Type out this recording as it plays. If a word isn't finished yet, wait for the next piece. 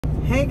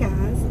Hey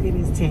guys, it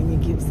is Tanya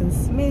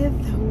Gibson-Smith.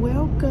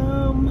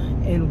 Welcome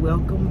and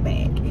welcome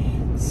back.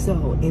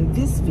 So in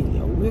this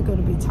video, we're going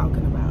to be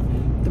talking about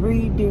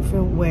 3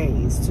 different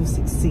ways to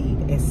succeed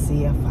at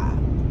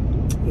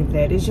CFI. If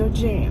that is your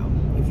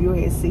jam, if you're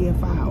at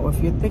CFI or if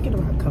you're thinking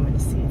about coming to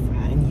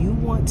CFI and you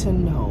want to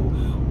know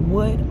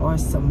what are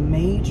some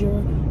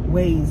major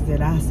ways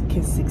that I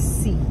can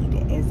succeed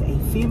as a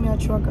female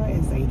trucker,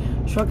 as a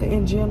trucker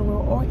in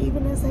general, or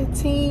even as a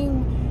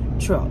team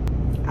truck,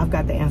 I've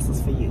got the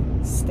answers for you.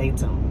 Stay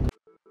tuned.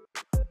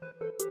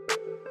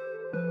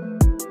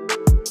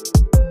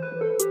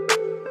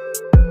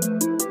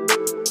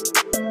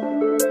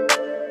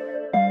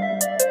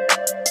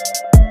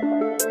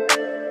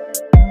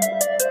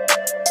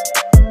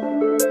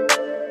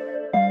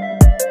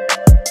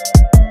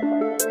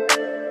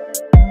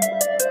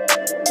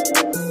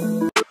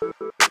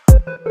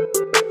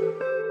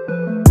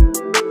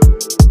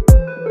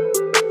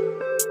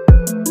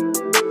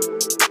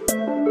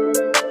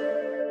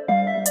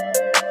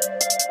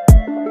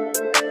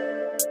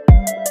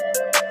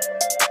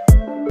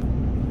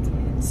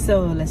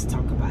 So let's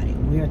talk about it.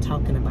 We are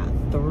talking about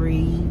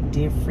 3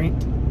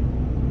 different,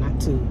 not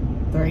 2,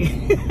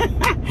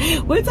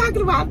 3. We're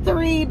talking about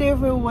 3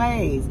 different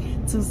ways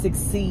to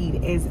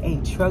succeed as a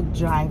truck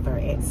driver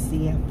at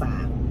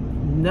CFI.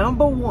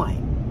 Number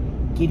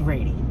 1, get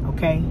ready,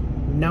 okay?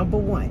 Number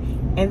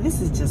 1, and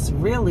this is just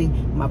really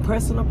my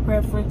personal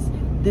preference.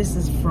 This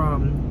is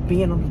from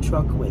being on the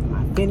truck with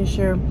my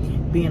finisher,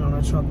 being on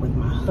the truck with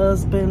my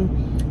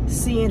husband,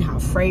 seeing how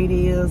freight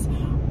is,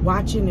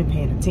 watching and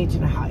paying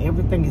attention to how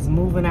everything is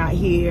moving out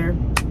here.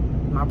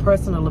 My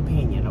personal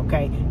opinion,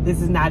 okay?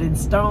 This is not in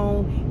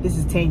stone. This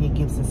is Tanya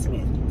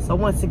Gibson-Smith. So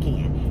once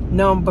again,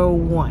 number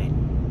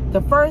 1,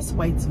 the first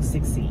way to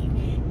succeed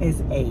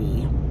as a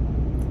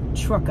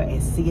trucker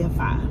at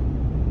CFI,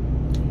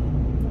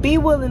 be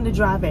willing to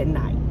drive at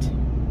night,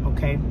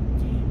 okay?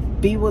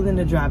 Be willing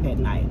to drive at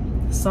night.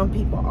 Some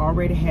people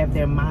already have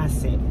their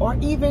mindset, or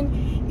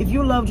even if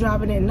you love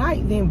driving at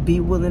night, then be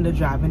willing to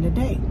drive in the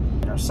day.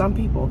 Or some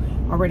people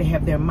already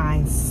have their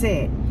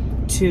mindset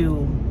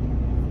to,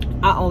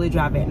 I only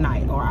drive at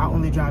night, or I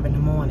only drive in the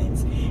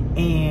mornings,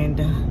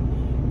 and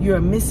you're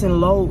missing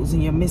loads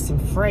and you're missing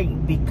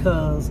freight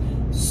because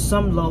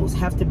some loads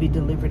have to be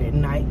delivered at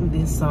night and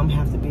then some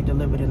have to be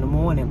delivered in the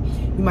morning.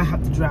 You might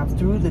have to drive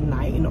through the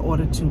night in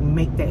order to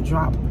make that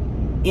drop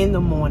in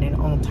the morning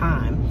on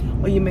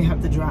time, or you may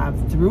have to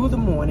drive through the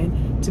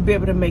morning to be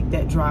able to make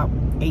that drop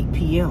 8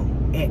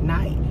 p.m. at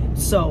night.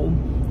 So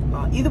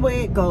either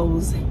way it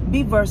goes,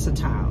 be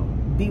versatile.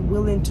 Be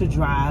willing to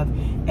drive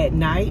at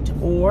night,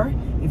 or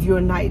if you're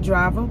a night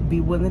driver, be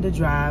willing to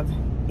drive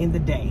in the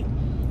day.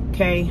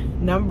 Okay,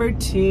 number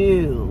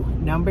two.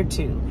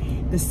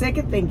 The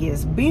second thing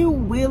is be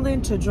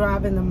willing to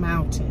drive in the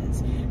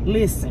mountains.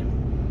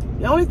 Listen,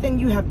 the only thing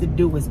you have to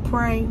do is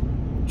pray,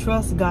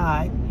 trust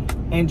God,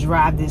 and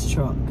drive this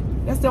truck.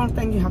 That's the only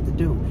thing you have to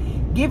do.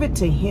 Give it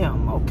to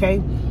Him,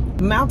 okay?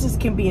 Mountains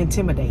can be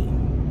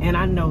intimidating, and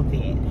I know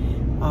that.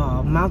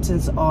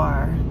 Mountains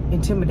are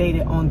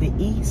intimidated on the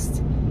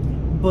east,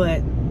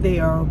 but they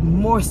are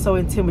more so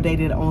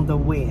intimidated on the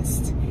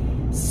west.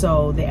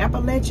 So the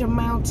Appalachian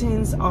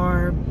Mountains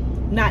are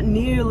not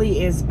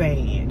nearly as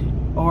bad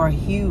or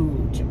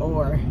huge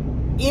or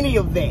any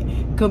of that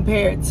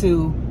compared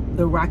to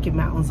the Rocky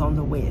Mountains on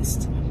the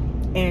west.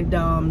 And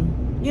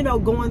you know,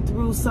 going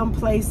through some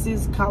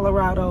places,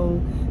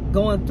 Colorado,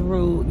 going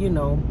through, you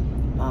know,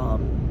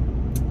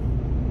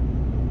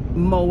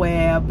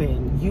 Moab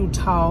and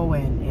Utah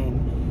and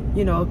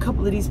you know, a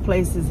couple of these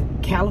places,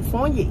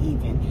 California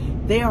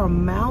even, there are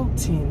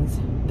mountains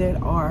that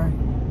are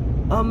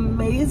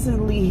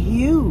amazingly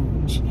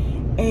huge.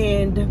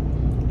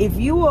 And if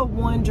you are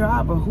one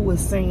driver who is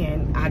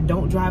saying, I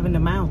don't drive in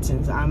the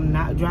mountains, I'm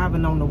not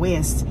driving on the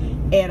west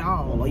at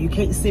all, or you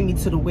can't send me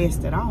to the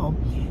west at all,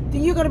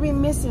 then you're going to be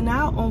missing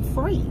out on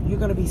freight. You're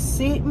going to be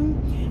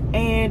sitting,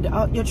 and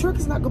your truck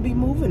is not going to be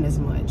moving as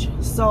much.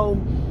 So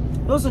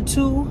those are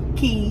 2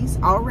 keys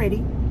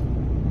already.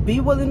 Be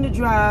willing to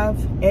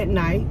drive at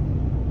night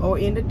or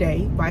in the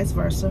day, vice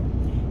versa.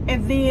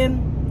 And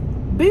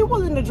then be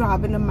willing to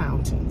drive in the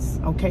mountains,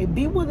 okay?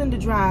 Be willing to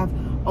drive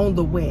on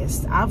the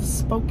west. I've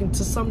spoken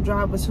to some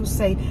drivers who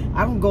say,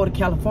 I don't go to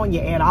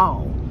California at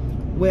all.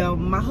 Well,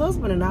 my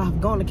husband and I have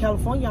gone to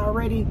California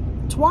already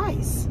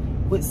twice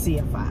with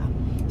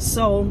CFI.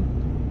 So,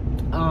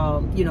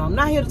 you know, I'm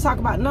not here to talk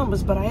about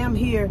numbers, but I am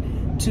here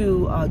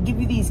to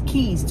give you these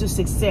keys to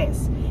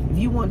success. If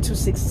you want to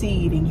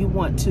succeed and you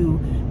want to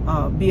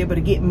be able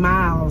to get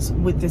miles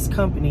with this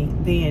company,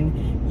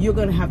 then you're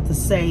going to have to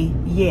say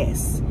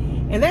yes.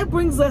 And that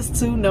brings us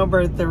to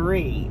number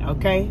 3,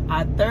 okay?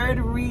 Our third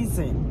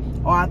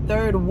reason, or our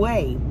third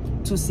way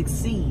to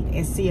succeed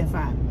at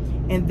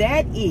CFI. And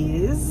that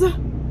is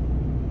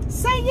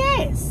say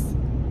yes.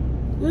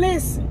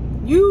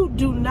 Listen, you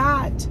do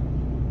not,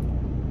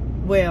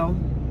 well,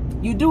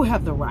 you do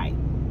have the right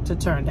to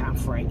turn down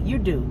freight. You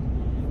do.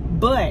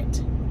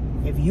 But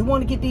if you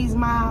want to get these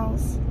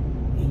miles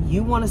and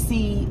you want to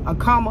see a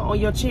comma on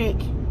your check,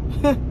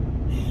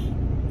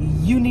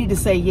 you need to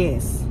say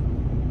yes.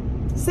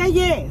 Say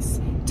yes.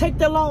 Take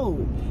the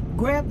load.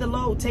 Grab the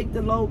load. Take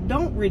the load.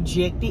 Don't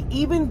reject it,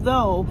 even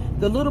though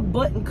the little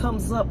button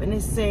comes up and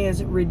it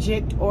says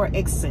reject or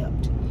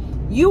accept.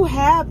 You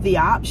have the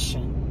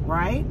option,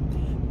 right?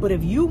 But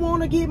if you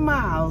want to get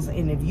miles,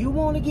 and if you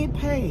want to get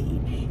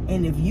paid,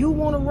 and if you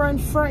want to run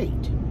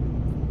freight,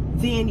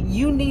 then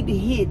you need to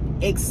hit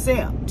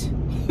accept.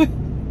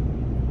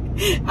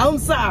 I'm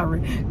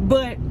sorry,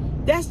 but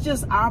that's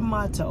just our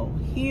motto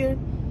here.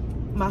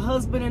 My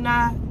husband and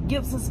I,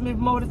 Gibson-Smith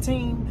Motor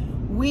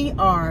Team, we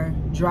are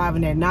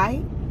driving at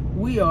night.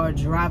 We are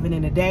driving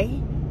in the day.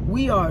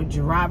 We are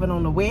driving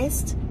on the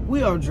west.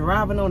 We are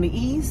driving on the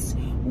east.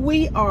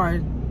 We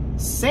are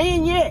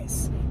saying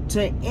yes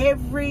to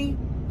every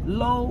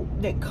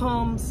load that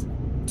comes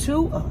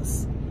to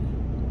us.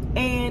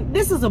 And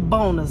this is a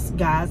bonus,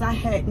 guys. I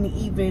hadn't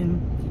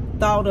even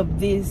thought of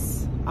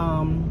this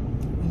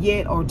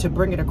yet, or to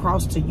bring it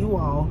across to you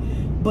all,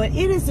 but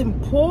it is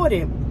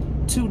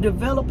important to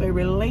develop a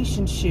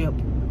relationship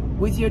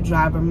with your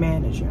driver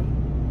manager.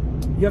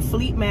 Your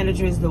fleet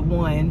manager is the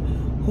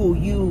one who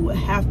you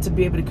have to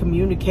be able to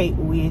communicate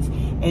with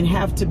and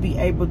have to be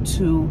able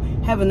to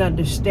have an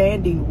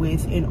understanding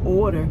with in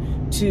order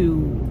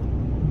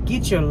to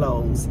get your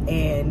loads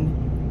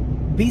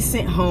and be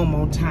sent home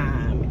on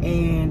time,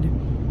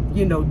 and,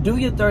 you know, do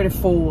your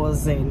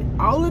 34s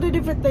and all of the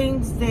different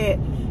things that,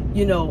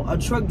 you know, a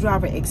truck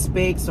driver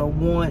expects or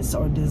wants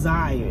or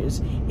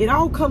desires. It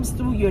all comes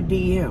through your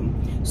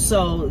DM.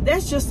 So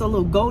that's just a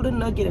little golden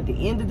nugget at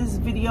the end of this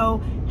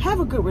video. Have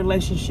a good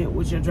relationship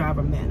with your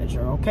driver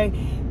manager, okay?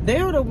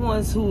 They're the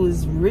ones who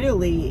is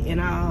really in,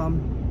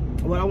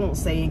 well, I won't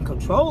say in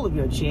control of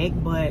your check,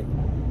 but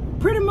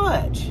pretty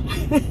much.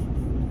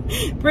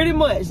 Pretty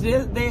much.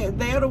 They're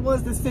the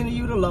ones that send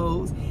you the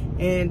loads.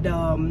 And,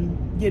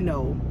 you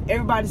know,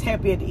 everybody's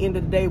happy at the end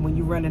of the day when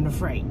you're running the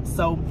freight.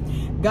 So,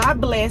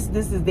 God bless.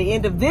 This is the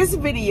end of this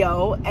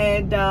video.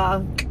 And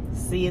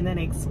see you in the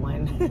next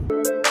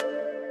one.